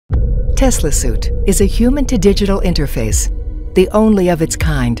Teslasuit is a human-to-digital interface, the only of its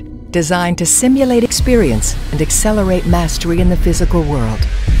kind, designed to simulate experience and accelerate mastery in the physical world.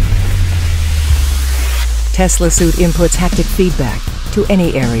 Teslasuit inputs haptic feedback to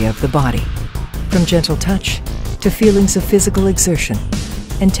any area of the body, from gentle touch to feelings of physical exertion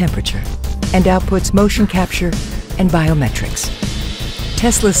and temperature, and outputs motion capture and biometrics.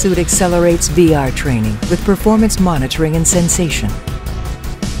 Teslasuit accelerates VR training with performance monitoring and sensation.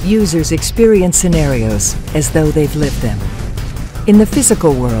 Users experience scenarios as though they've lived them. In the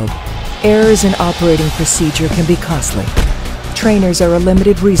physical world, errors in operating procedure can be costly. Trainers are a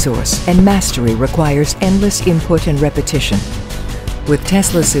limited resource, and mastery requires endless input and repetition. With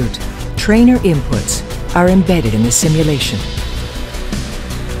Teslasuit, trainer inputs are embedded in the simulation.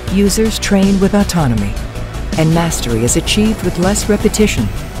 Users train with autonomy, and mastery is achieved with less repetition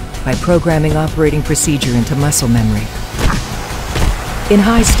by programming operating procedure into muscle memory. In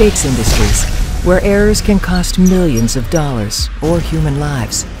high-stakes industries, where errors can cost millions of dollars or human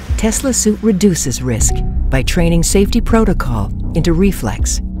lives, Teslasuit reduces risk by training safety protocol into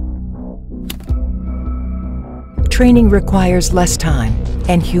reflex. Training requires less time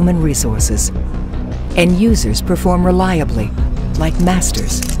and human resources, and users perform reliably, like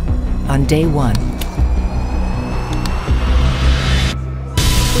masters, on day one.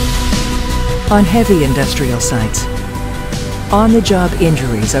 On heavy industrial sites, on-the-job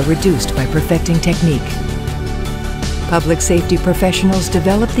injuries are reduced by perfecting technique. Public safety professionals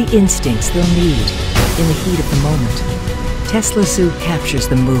develop the instincts they'll need in the heat of the moment. Teslasuit captures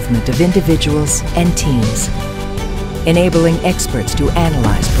the movement of individuals and teams, enabling experts to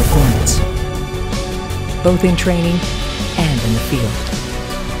analyze performance, both in training and in the field.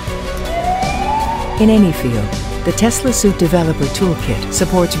 In any field, the Teslasuit Developer Toolkit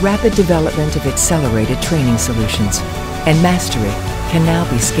supports rapid development of accelerated training solutions, and mastery can now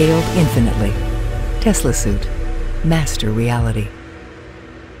be scaled infinitely. Teslasuit. Master reality.